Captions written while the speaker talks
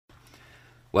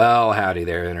Well, howdy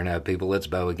there, Internet people. It's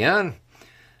Bo again.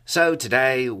 So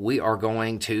today we are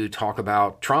going to talk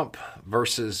about Trump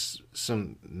versus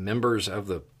some members of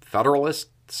the Federalist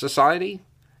Society.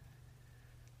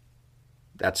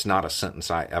 That's not a sentence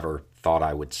I ever thought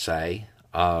I would say.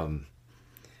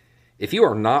 If you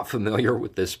are not familiar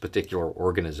with this particular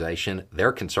organization,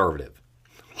 they're conservative,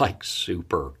 like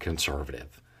super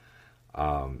conservative.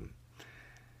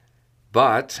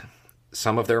 But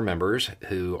some of their members,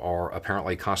 who are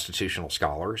apparently constitutional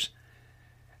scholars,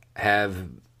 have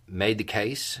made the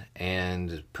case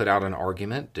and put out an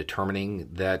argument determining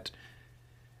that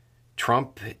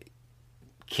Trump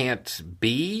can't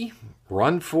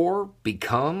run for,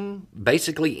 become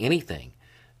basically anything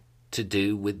to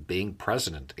do with being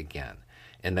president again.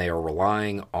 And they are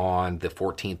relying on the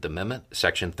 14th Amendment,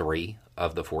 Section 3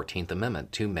 of the 14th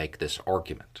Amendment, to make this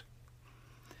argument.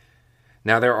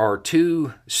 Now, there are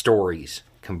two stories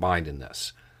combined in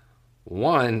this.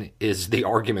 One is the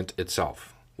argument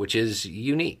itself, which is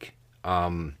unique.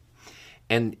 And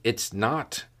it's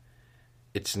not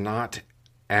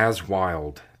as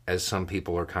wild as some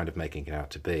people are kind of making it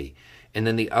out to be. And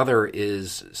then the other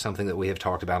is something that we have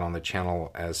talked about on the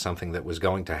channel as something that was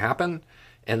going to happen.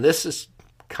 And this is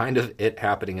kind of it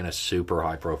happening in a super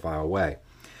high-profile way.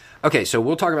 Okay, so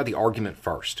we'll talk about the argument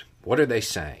first. What are they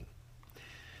saying?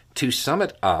 To sum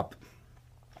it up,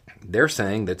 they're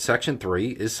saying that Section 3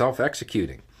 is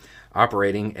self-executing,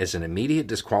 operating as an immediate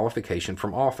disqualification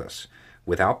from office,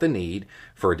 without the need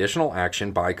for additional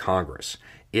action by Congress.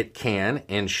 It can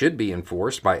and should be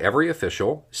enforced by every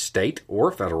official, state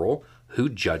or federal, who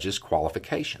judges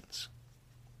qualifications.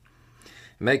 It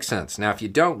makes sense. Now, if you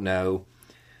don't know,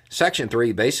 Section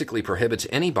 3 basically prohibits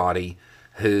anybody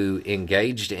who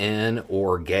engaged in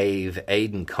or gave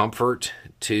aid and comfort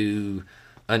to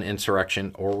an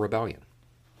insurrection or rebellion.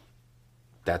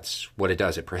 That's what it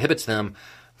does. It prohibits them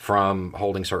from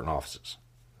holding certain offices.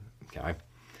 Okay?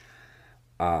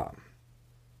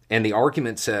 And the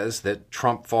argument says that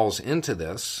Trump falls into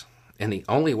this, and the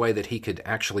only way that he could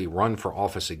actually run for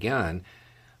office again,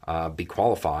 be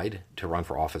qualified to run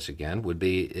for office again, would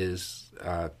be is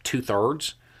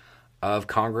 2/3 of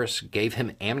Congress gave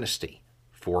him amnesty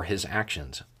for his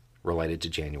actions related to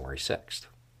January 6th.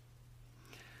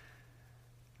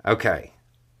 Okay,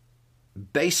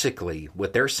 basically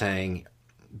what they're saying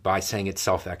by saying it's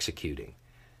self-executing,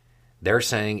 they're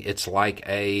saying it's like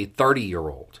a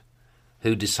 30-year-old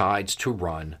who decides to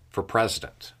run for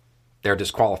president. They're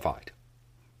disqualified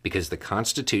because the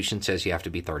Constitution says you have to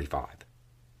be 35.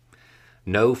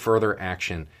 No further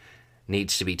action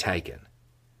needs to be taken.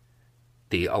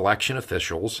 The election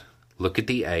officials look at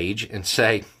the age and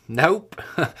say, nope,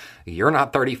 you're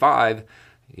not 35.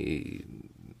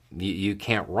 You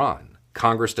can't run.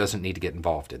 Congress doesn't need to get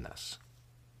involved in this,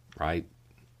 right?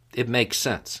 It makes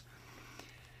sense.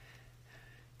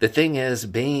 The thing is,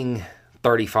 being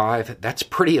 35, that's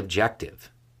pretty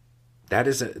objective.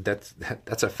 That's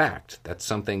a fact. That's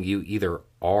something you either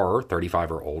are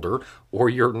 35 or older, or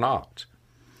you're not.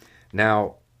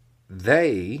 Now,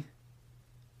 they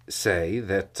say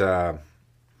that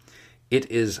it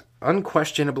is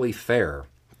unquestionably fair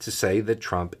to say that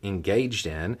Trump engaged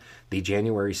in the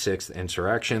January 6th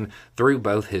insurrection through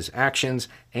both his actions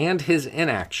and his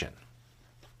inaction.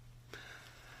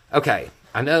 Okay,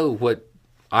 I know what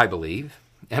I believe,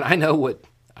 and I know what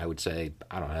I would say,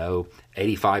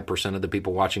 85% of the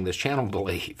people watching this channel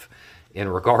believe in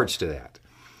regards to that.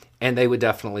 And they would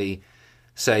definitely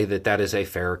say that that is a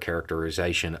fair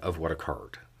characterization of what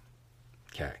occurred.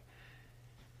 Okay.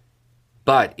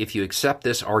 But if you accept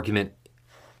this argument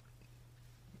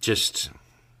just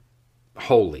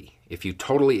wholly, if you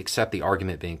totally accept the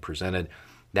argument being presented,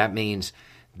 that means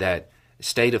that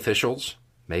state officials,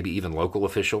 maybe even local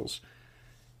officials,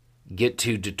 get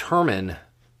to determine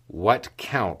what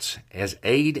counts as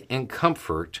aid and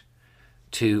comfort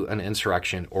to an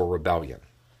insurrection or rebellion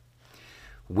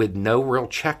with no real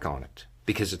check on it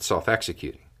because it's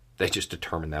self-executing. They just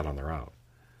determine that on their own.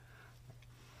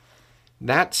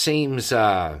 That seems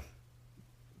like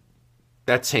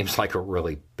a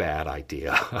really bad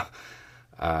idea.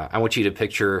 I want you to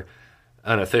picture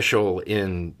an official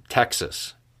in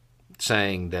Texas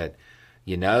saying that,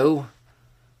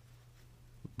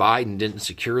 Biden didn't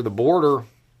secure the border,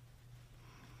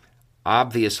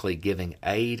 obviously giving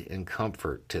aid and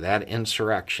comfort to that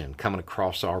insurrection coming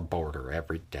across our border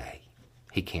every day.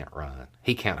 He can't run.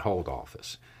 He can't hold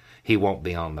office. He won't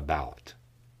be on the ballot.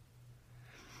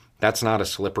 That's not a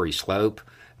slippery slope.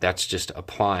 That's just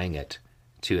applying it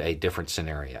to a different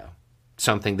scenario.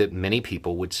 Something that many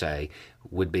people would say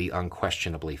would be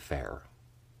unquestionably fair.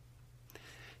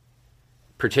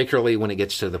 particularly when it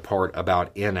gets to the part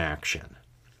about inaction.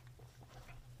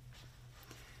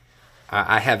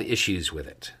 I have issues with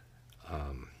it.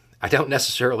 I don't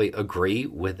necessarily agree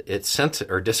with its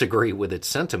or disagree with its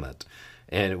sentiment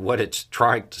and what it's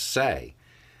trying to say.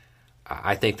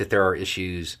 I think that there are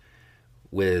issues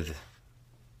with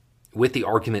the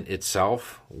argument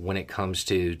itself when it comes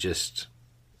to just,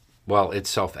 well,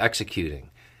 it's self-executing.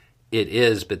 It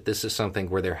is, but this is something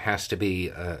where there has to be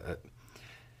a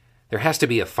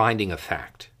finding of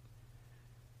fact.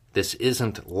 This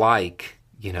isn't like,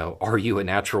 are you a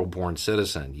natural-born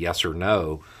citizen, yes or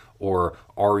no, or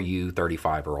are you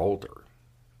 35 or older?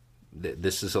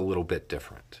 This is a little bit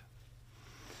different.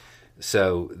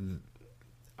 So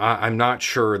I'm not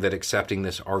sure that accepting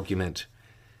this argument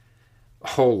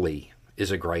wholly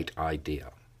is a great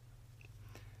idea.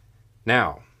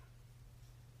 Now,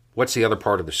 what's the other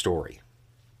part of the story?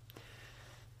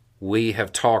 We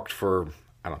have talked for,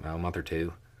 a month or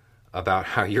two, about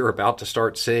how you're about to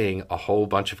start seeing a whole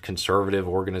bunch of conservative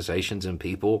organizations and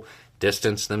people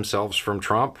distance themselves from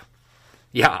Trump.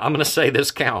 Yeah, I'm going to say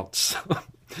this counts.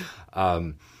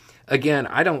 Again,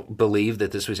 I don't believe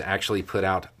that this was actually put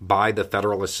out by the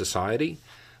Federalist Society,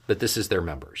 but this is their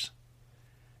members.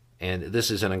 And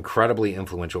this is an incredibly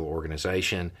influential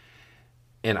organization.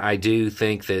 And I do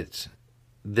think that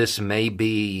this may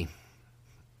be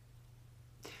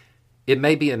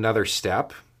another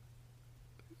step.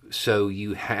 So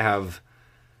you have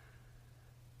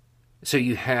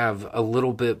a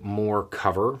little bit more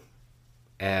cover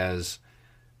as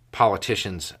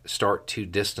politicians start to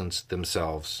distance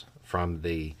themselves from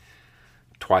the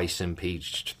twice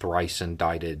impeached, thrice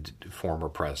indicted former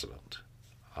president.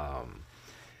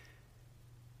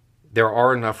 There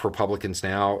are enough Republicans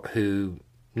now who,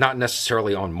 not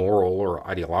necessarily on moral or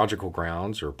ideological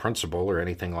grounds or principle or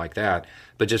anything like that,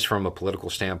 but just from a political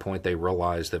standpoint, they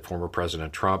realize that former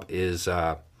President Trump is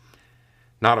not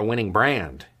a winning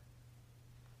brand.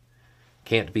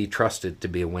 Can't be trusted to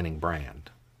be a winning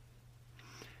brand.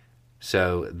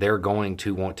 So they're going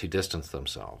to want to distance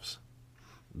themselves.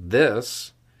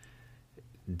 This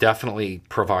definitely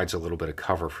provides a little bit of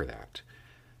cover for that.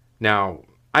 Now,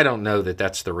 I don't know that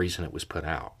that's the reason it was put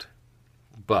out,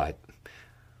 but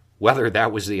whether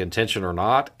that was the intention or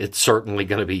not, it's certainly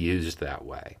going to be used that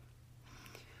way.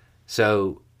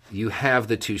 So you have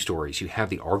the two stories. You have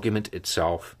the argument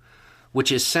itself,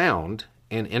 which is sound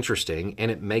and interesting, and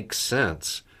it makes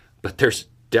sense, but there's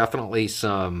definitely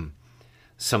some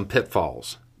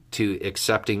pitfalls to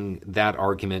accepting that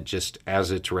argument just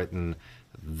as it's written.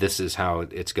 This is how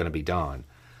it's going to be done.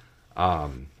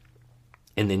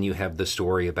 And then you have the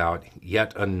story about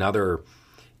yet another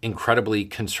incredibly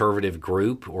conservative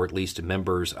group, or at least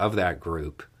members of that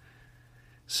group,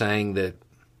 saying that,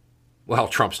 well,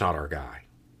 Trump's not our guy.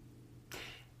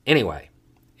 Anyway,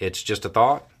 it's just a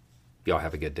thought. Y'all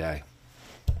have a good day.